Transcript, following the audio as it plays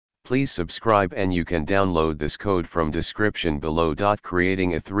Please subscribe and you can download this code from description below.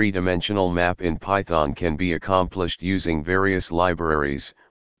 Creating a three-dimensional map in Python can be accomplished using various libraries,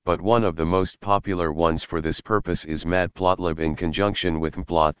 but one of the most popular ones for this purpose is matplotlib in conjunction with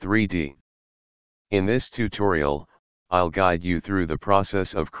matplot3d. In this tutorial, I'll guide you through the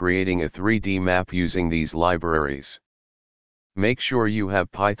process of creating a 3D map using these libraries. Make sure you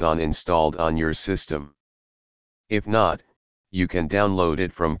have Python installed on your system. If not, you can download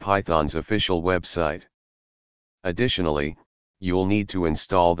it from Python's official website. Additionally, you'll need to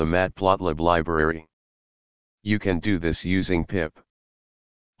install the matplotlib library. You can do this using pip.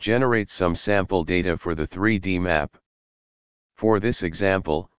 Generate some sample data for the 3D map. For this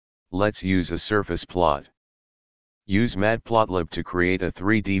example, let's use a surface plot. Use matplotlib to create a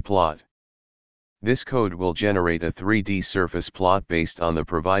 3D plot. This code will generate a 3D surface plot based on the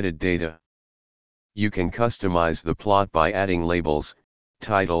provided data. You can customize the plot by adding labels,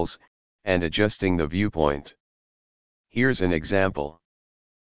 titles, and adjusting the viewpoint. Here's an example.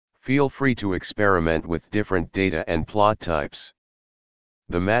 Feel free to experiment with different data and plot types.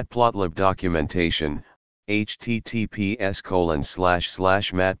 The matplotlib documentation,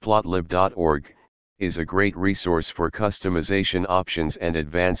 https://matplotlib.org, is a great resource for customization options and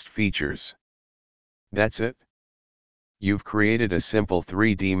advanced features. That's it. You've created a simple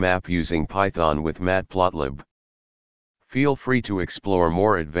 3D map using Python with matplotlib. Feel free to explore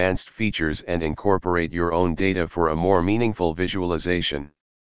more advanced features and incorporate your own data for a more meaningful visualization.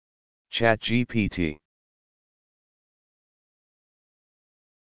 ChatGPT.